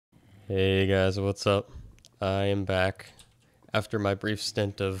Hey guys, what's up? I am back after my brief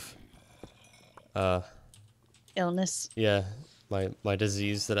stint of, uh, Illness. yeah, my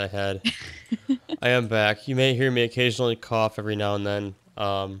disease that I had. I am back. You may hear me occasionally cough every now and then.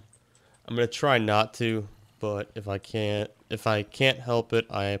 I'm gonna try not to, but if I can't help it,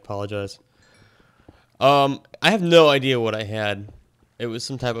 I apologize. I have no idea what I had. It was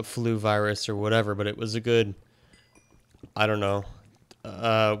some type of flu virus or whatever, but it was a good, I don't know,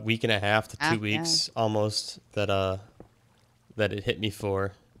 week and a half to two Yeah. weeks almost that it hit me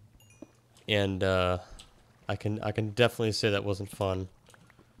for. And I can definitely say that wasn't fun.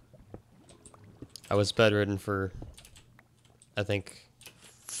 I was bedridden for I think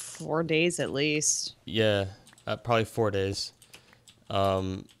 4 days at least. yeah, probably 4 days.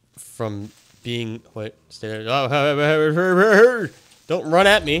 From being wait, stay there. Oh, don't run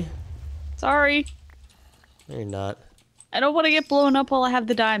at me. Sorry. No, you're not. I don't want to get blown up while I have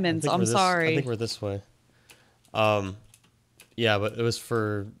the I diamonds. think I'm we're this. I think sorry. we're this way. Um, yeah, but it was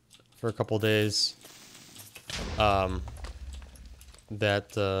for a couple days. Um,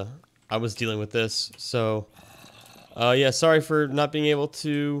 that I was dealing with this. So, yeah, sorry for not being able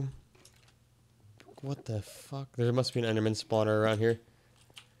to. What the fuck? There must be an Enderman spawner around here.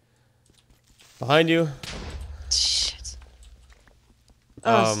 Behind you. Shit.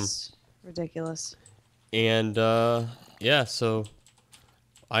 Oh, Um, it's ridiculous. and, yeah, so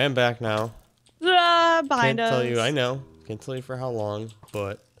I am back now. Ah, behind Can't tell you, I us. know. Can't tell you for how long,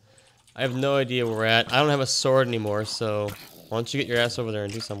 but I have no idea where we're at. I don't have a sword anymore, so why don't you get your ass over there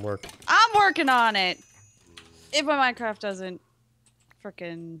and do some work? I'm working on it. If my Minecraft doesn't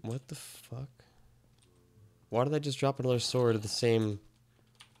frickin' What the fuck? Why did I just drop another sword at the same...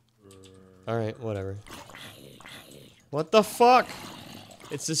 Alright, whatever. What the fuck?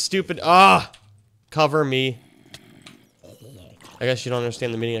 It's a stupid... Ah! Cover me. I guess you don't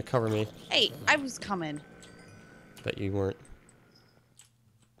understand the meaning of cover me. Hey, I was coming. Bet you weren't.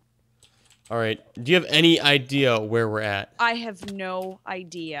 Alright, do you have any idea where we're at? I have no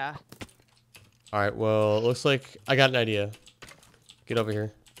idea. Alright, well, it looks like I got an idea. Get over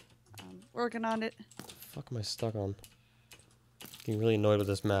here. Working on it. What the fuck am I stuck on? Getting really annoyed with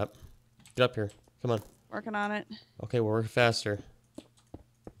this map. Get up here. Come on. Working on it. Okay, we'll work faster.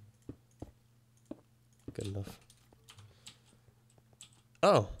 Good enough.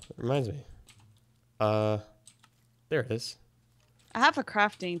 Oh, that reminds me. There it is. I have a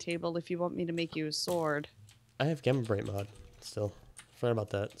crafting table if you want me to make you a sword. I have Gamma Bright mod still. Forgot about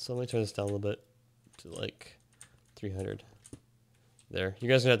that. So let me turn this down a little bit to like 300. There. You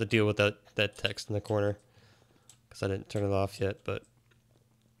guys are gonna have to deal with that text in the corner because I didn't turn it off yet, but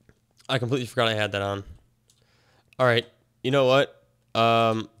I completely forgot I had that on. All right. You know what?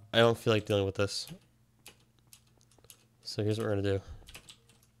 I don't feel like dealing with this. So here's what we're gonna do.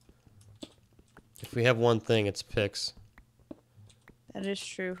 If we have one thing, it's picks. That is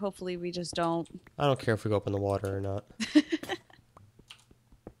true. Hopefully we just don't. I don't care if we go up in the water or not.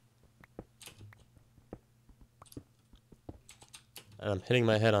 And I'm hitting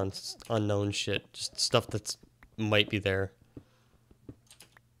my head on unknown shit. Just stuff that's might be there.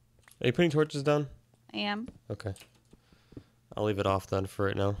 Are you putting torches down? I am. Okay. I'll leave it off then for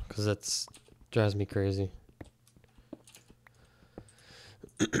right now, because that's drives me crazy.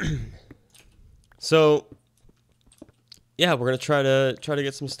 So, yeah, we're gonna try to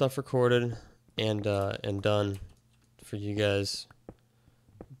get some stuff recorded and done for you guys.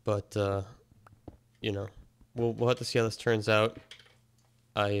 But you know, we'll have to see how this turns out.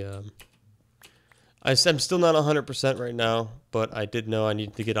 I'm still not 100% right now, but I did know I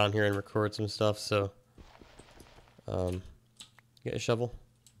needed to get on here and record some stuff. So, get a shovel.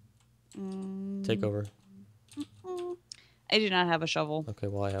 Take over. I do not have a shovel. Okay,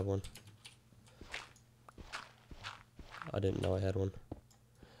 well I have one. I didn't know I had one.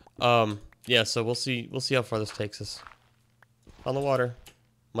 Yeah, so we'll see how far this takes us. On the water.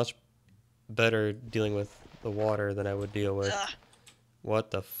 Much better dealing with the water than I would deal with. Ugh.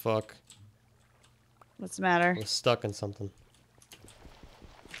 What the fuck? What's the matter? I was stuck in something.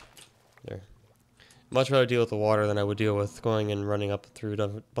 There. Much rather deal with the water than I would deal with going and running up through a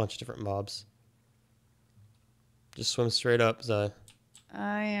bunch of different mobs. Just swim straight up, Zai.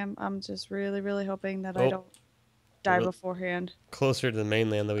 I'm just really, really hoping that I Oh. don't die We're beforehand. closer to the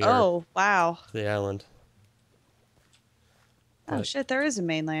mainland than we are Oh, wow. to the island. Oh, But, shit, there is a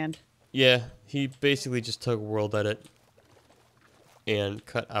mainland. yeah, he basically just took World Edit and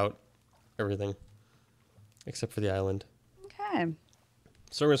cut out everything except for the island. Okay.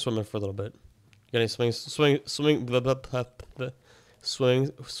 So we're gonna swim in for a little bit. You got any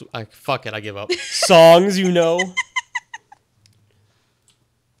fuck it, I give up. Songs, you know.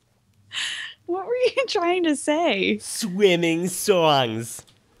 What were you trying to say? Swimming songs.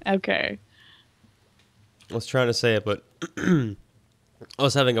 Okay. I was trying to say it, but I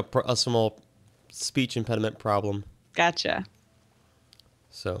was having a small speech impediment problem. Gotcha.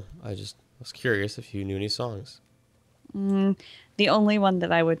 So I just was curious if you knew any songs. The only one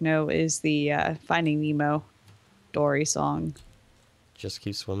that I would know is the Finding Nemo Dory song. Just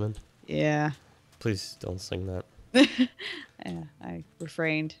keep swimming. Yeah. Please don't sing that. Yeah, I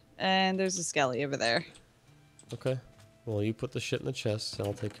refrained. And there's a Skelly over there. Okay. Well, you put the shit in the chest, and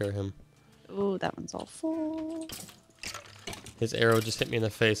I'll take care of him. Oh, that one's all full. His arrow just hit me in the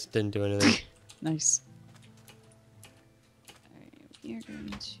face. Didn't do anything. Nice. Alright, we are going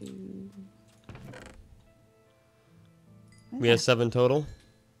to... We have 7 total.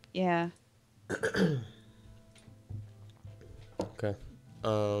 Yeah. Okay.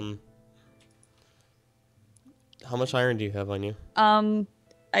 How much iron do you have on you?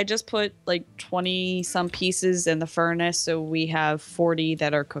 I just put like 20 some pieces in the furnace, so we have 40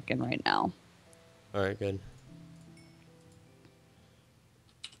 that are cooking right now. All right, good.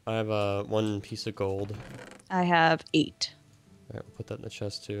 I have 1 piece of gold. I have 8. All right, we'll put that in the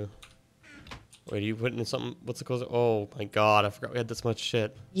chest too. Wait, are you putting in something? What's it called? Oh my god, I forgot we had this much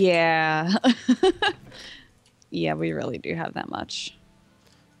shit. Yeah. Yeah, we really do have that much.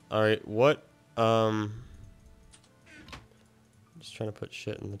 All right, what? Just trying to put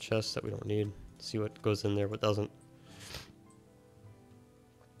shit in the chest that we don't need. See what goes in there, what doesn't.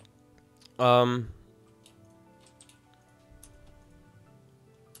 None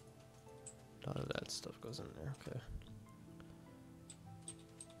of that stuff goes in there. Okay.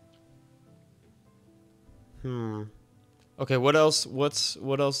 Okay, what else?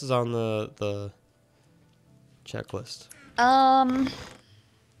 What else is on the checklist?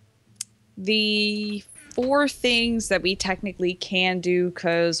 The 4 things that we technically can do,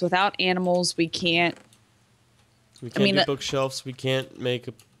 because without animals, we can't. We can't do bookshelves. We can't make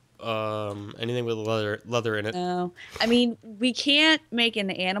anything with leather in it. No. I mean, we can't make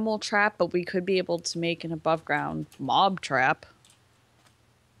an animal trap, but we could be able to make an above ground mob trap.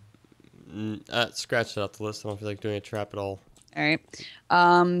 Scratch it off the list. I don't feel like doing a trap at all. All right.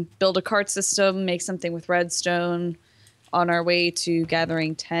 Build a cart system, make something with redstone on our way to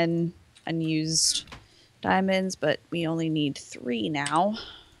gathering 10 unused diamonds, but we only need 3 now.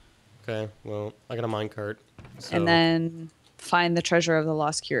 Okay, well, I got a minecart. So. And then find the treasure of the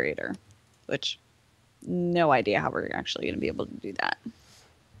lost curator, which no idea how we're actually going to be able to do that.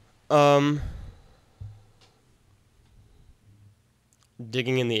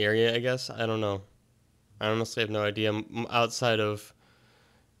 Digging in the area, I guess. I don't know. I honestly have no idea. Outside of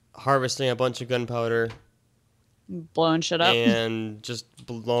harvesting a bunch of gunpowder, blowing shit up, and just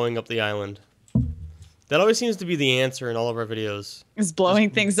blowing up the island. That always seems to be the answer in all of our videos. Is blowing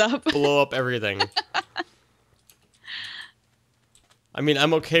things up. Blow up everything. I mean,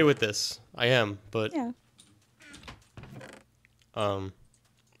 I'm okay with this. I am, but yeah. I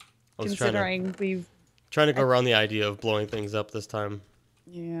was Considering we've trying to go around the idea of blowing things up this time.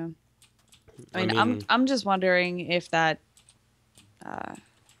 Yeah. I mean, I'm just wondering if that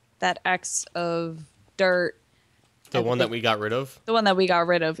X of dirt, the one that we got rid of,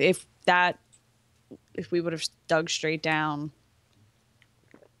 if we would have dug straight down.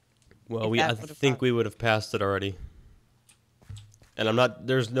 Well, I think we would have passed it already. And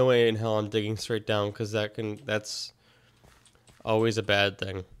there's no way in hell I'm digging straight down, because that's always a bad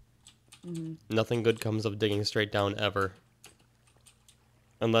thing. Mm-hmm. Nothing good comes of digging straight down ever.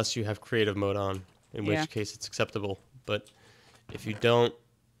 Unless you have creative mode on, in which case it's acceptable. But if you don't,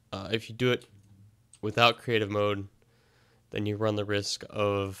 if you do it without creative mode, then you run the risk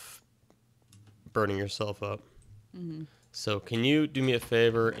of burning yourself up. Mm-hmm. So can you do me a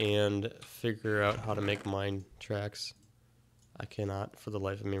favor and figure out how to make mine tracks? I cannot for the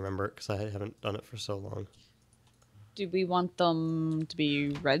life of me remember it, because I haven't done it for so long. Do we want them to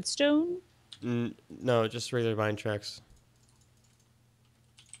be redstone? No, just regular mine tracks.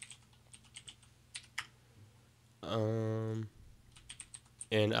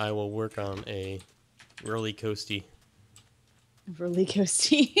 And I will work on a roly coasty. Roly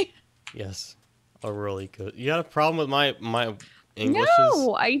coasty? Yes, a roly coast. You got a problem with my English?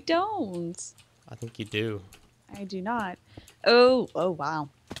 No, I don't. I think you do. I do not. Oh, wow.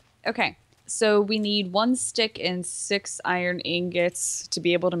 Okay, so we need 1 stick and 6 iron ingots to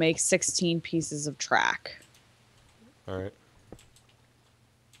be able to make 16 pieces of track. All right.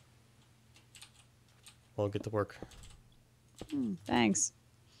 Well, get to work. Thanks.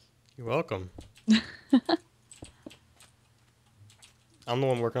 You're welcome. I'm the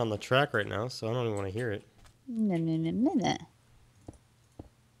one working on the track right now, so I don't even want to hear it. No.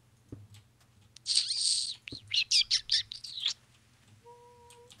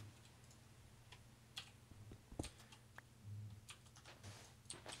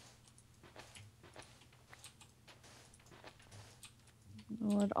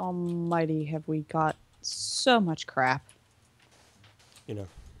 Lord almighty, have we got so much crap. You know,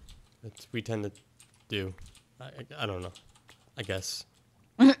 we tend to do. I don't know. I guess.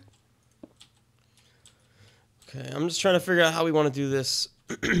 Okay, I'm just trying to figure out how we want to do this.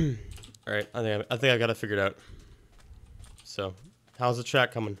 All right, I think I got it figured out. So, how's the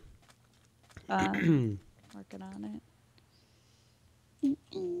chat coming? Working on it.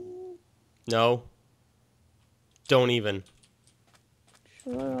 No. Don't even.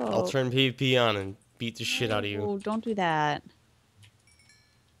 Shut I'll up. turn PvP on and beat the shit out of you. Oh, don't do that.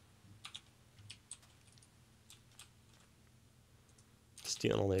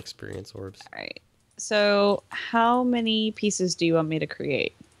 Stealing all the experience orbs. All right. So, how many pieces do you want me to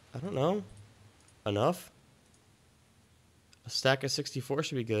create? I don't know. Enough? A stack of 64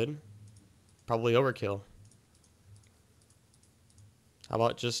 should be good. Probably overkill. How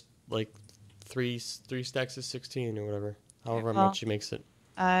about just like three stacks of 16 or whatever? However Well, much he makes it.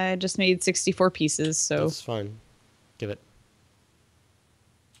 I just made 64 pieces, so That's fine. Give it.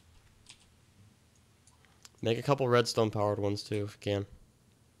 Make a couple redstone powered ones too if you can.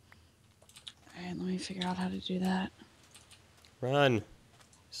 all right, let me figure out how to do that. Run.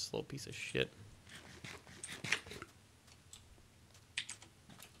 Slow piece of shit.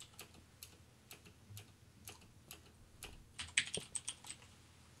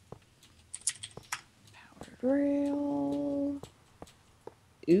 Powered rail.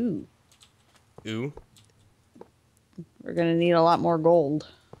 Ooh, Ooh. we're gonna need a lot more gold.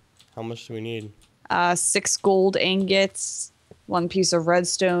 How much do we need? 6 gold ingots, 1 piece of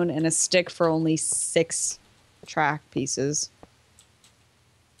redstone, and a stick for only 6 track pieces.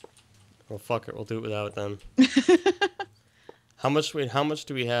 Well, fuck it. We'll do it without it then. How much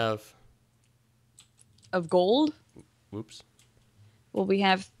do we have? Of gold? Whoops. Well, we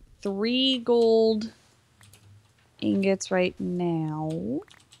have 3 gold ingots right now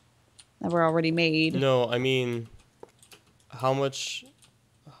that were already made. No, I mean, how much?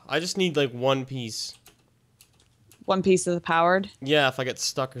 I just need like 1 piece. 1 piece of the powered. Yeah, if I get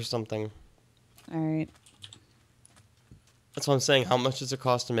stuck or something. All right. That's what I'm saying. How much does it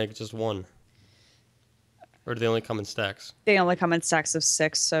cost to make just 1? Or do they only come in stacks? They only come in stacks of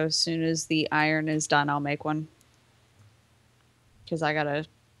 6, so as soon as the iron is done, I'll make one. Because I gotta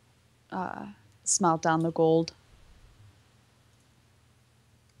smelt down the gold.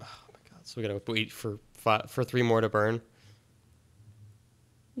 Oh my god! So we gotta wait for 3 more to burn.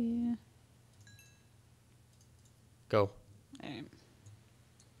 Yeah. Go.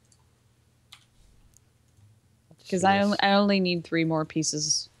 Because I only need 3 more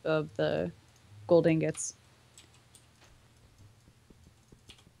pieces of the gold ingots.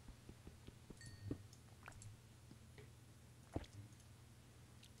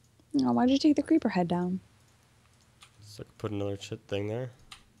 Oh, why'd you take the creeper head down? So I could put another shit thing there.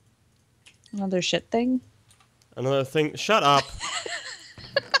 Another shit thing? Another thing. Shut up.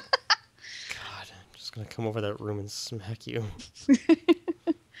 God, I'm just gonna come over that room and smack you.